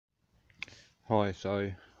Hi, so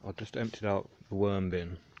I just emptied out the worm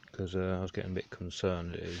bin because I was getting a bit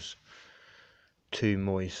concerned it is too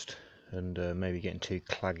moist and maybe getting too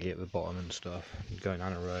claggy at the bottom and stuff, going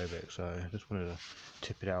anaerobic. So I just wanted to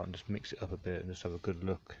tip it out and just mix it up a bit and just have a good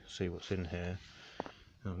look, see what's in here.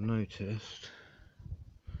 And I've noticed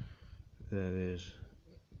there is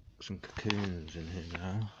some cocoons in here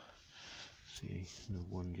now. See the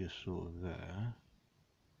one just sort of there.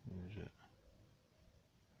 Where is it?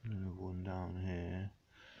 Another one down here.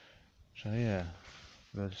 So yeah,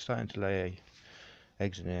 they're starting to lay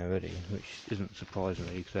eggs in here already, which isn't surprising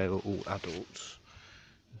me because they're all adults.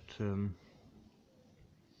 But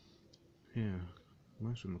yeah,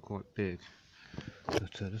 most of them are quite big. But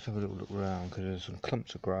just have a little look around because there's some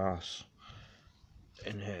clumps of grass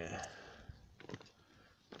in here,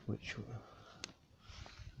 which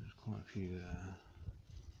there's quite a few there.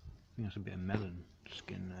 I think that's a bit of melon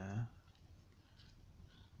skin there.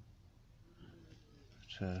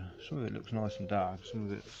 But some of it looks nice and dark, some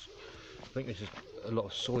of it's, I think this is a lot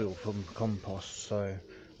of soil from compost, so I'm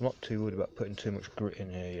not too worried about putting too much grit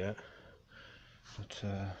in here yet. But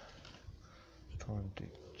try and do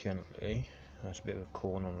it gently. That's a bit of a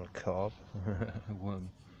corn on a cob. A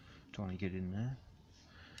worm trying to get in there.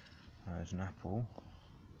 There's an apple.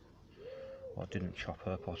 Well, I didn't chop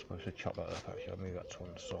up, I was supposed to chop that up actually, I'll move that to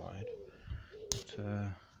one side. But yeah,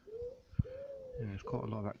 there's quite a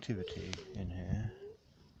lot of activity in here.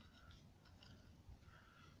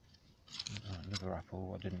 Another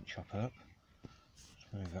apple I didn't chop up. Let's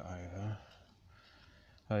move that over.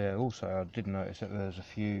 Oh yeah, also I did notice that there's a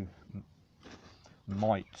few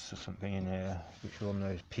mites or something in here, which are on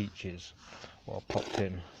those peaches what I popped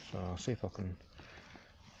in. So I'll see if I can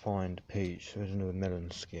find a peach. There's another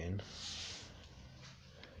melon skin.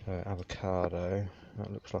 Avocado.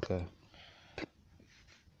 That looks like a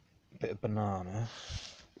bit of banana.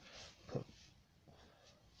 Put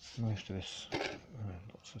most of this,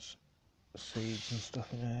 lots of seeds and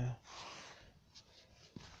stuff in there.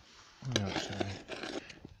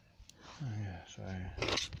 So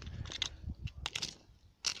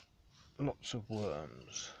lots of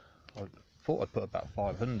worms. I thought I'd put about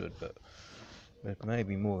 500, but there may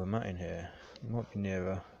be more than that in here. It might be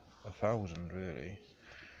nearer 1,000 really.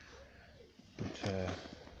 But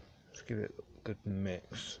let's give it a good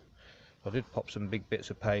mix. I did pop some big bits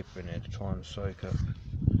of paper in here to try and soak up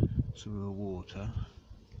some of the water.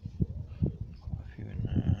 Quite a few in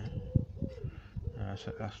there.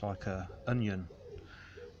 So that's like a onion.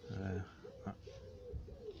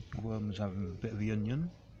 Worms having a bit of the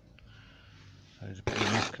onion. So there's a bit of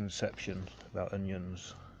a misconception about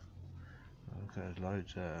onions. Okay, there's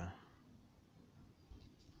loads there.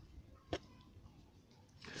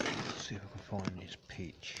 Let's see if I can find this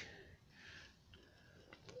peach.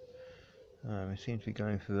 We seem to be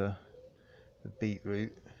going for the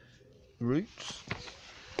beetroot roots.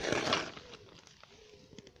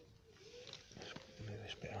 Let's move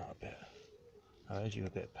this bit out a bit. There's you a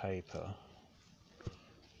bit of paper.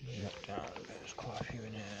 Move that down a bit. There's quite a few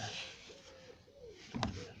in here.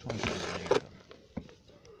 Try and get underneath them.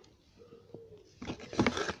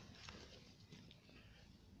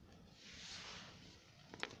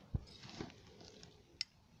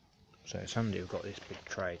 So it's handy we've got this big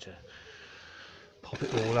tray to pop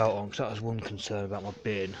it all out on, because that was one concern about my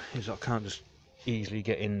bin, is I can't just easily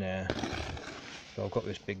get in there. So I've got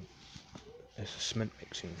this big, it's a cement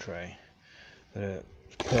mixing tray, but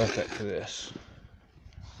it's perfect for this.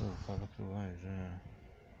 Oh, quite look at those, yeah.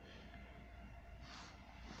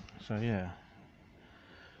 So yeah,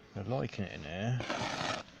 I'm liking it in here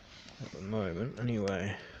at the moment.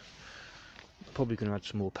 Anyway, probably going to add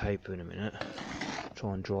some more paper in a minute,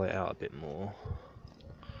 try and dry it out a bit more.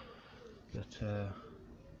 But yeah,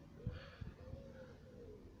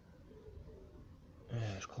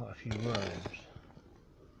 there's quite a few worms.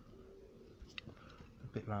 A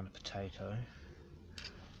bit round the potato.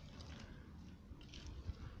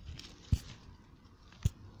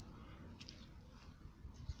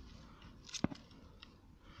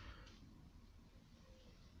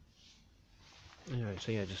 Anyway,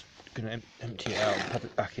 so yeah, just gonna empty it out and pop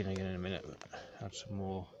it back in again in a minute. Add some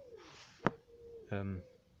more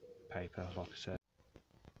paper, like I said.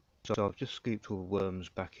 So I've just scooped all the worms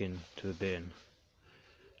back into the bin,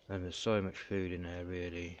 and there's so much food in there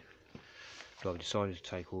really. So I've decided to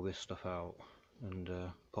take all this stuff out and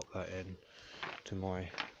pop that in to my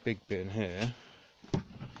big bin here,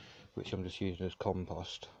 which I'm just using as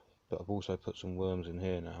compost. But I've also put some worms in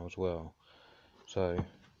here now as well. So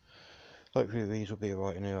hopefully these will be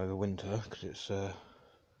alright in here over winter, because it's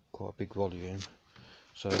quite a big volume.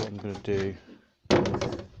 So what I'm going to do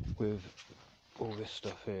with all this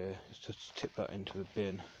stuff here is just tip that into the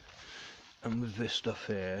bin, and with this stuff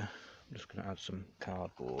here I'm just going to add some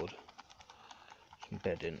cardboard, some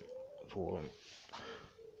bedding for them,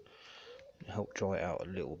 help dry it out a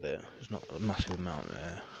little bit. There's not a massive amount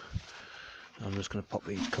there. I'm just going to pop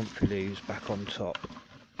these comfy leaves back on top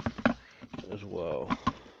as well.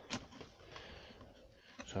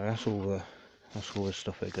 So that's all the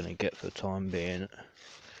stuff they're going to get for the time being.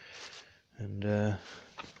 And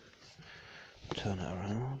turn it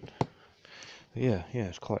around. But yeah,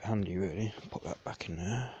 it's quite handy really. Pop that back in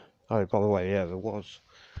there. Oh, by the way, yeah, there was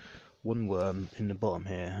one worm in the bottom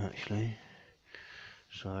here actually.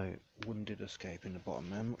 So one did escape in the bottom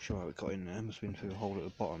there. I'm not sure how it got in there. Must have been through the hole at the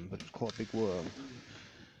bottom, but it's quite a big worm.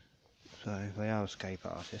 So they are escape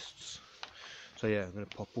artists. So yeah, I'm going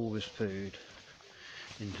to pop all this food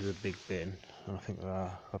into the big bin, and I think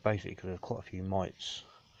I basically could have quite a few mites.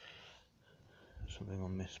 Something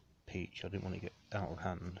on this peach, I didn't want to get out of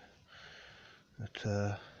hand.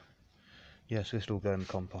 But yeah, so this will all go in the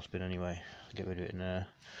compost bin anyway. Get rid of it in there.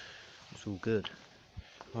 It's all good.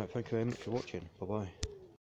 Right, thank you very much for watching. Bye bye.